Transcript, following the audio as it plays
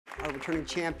Our returning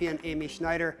champion, Amy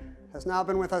Schneider, has now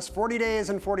been with us 40 days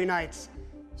and 40 nights.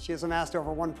 She has amassed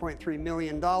over $1.3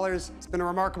 million. It's been a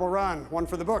remarkable run, one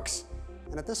for the books.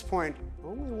 And at this point,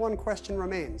 only one question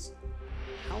remains.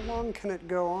 How long can it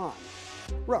go on?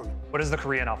 Rhone. What is the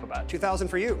Korean alphabet? 2,000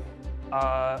 for you.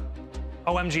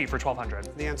 OMG for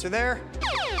 1,200. The answer there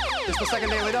is the second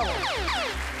daily double.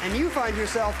 And you find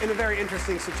yourself in a very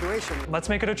interesting situation. Let's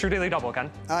make it a true daily double, Ken.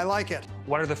 I like it.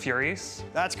 What are the Furies?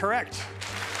 That's correct.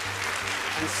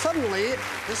 And suddenly,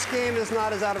 this game is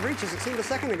not as out of reach as it seemed a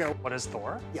second ago. What is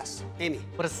Thor? Yes. Amy.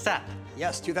 What is Seth?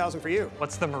 Yes, 2,000 for you.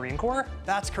 What's the Marine Corps?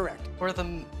 That's correct. What are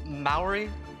the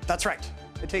Maori? That's right.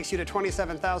 It takes you to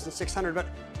 27,600, but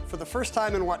for the first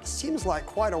time in what seems like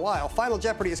quite a while, Final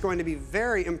Jeopardy is going to be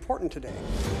very important today.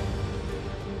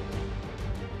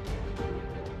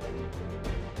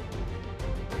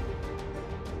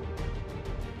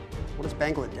 What is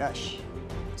Bangladesh?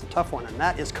 It's a tough one, and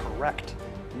that is correct.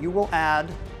 You will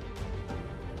add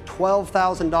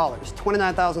 $12,000,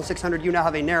 29,600. You now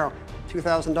have a narrow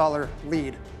 $2,000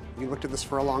 lead. You looked at this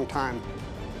for a long time.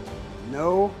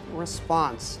 No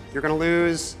response. You're going to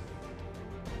lose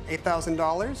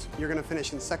 $8,000. You're going to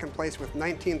finish in second place with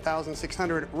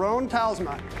 19,600. Rhone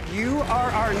Talsma, you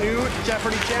are our new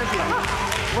Jeopardy champion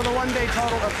with a one-day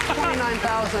total of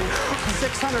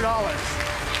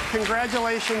 $29,600.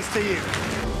 Congratulations to you.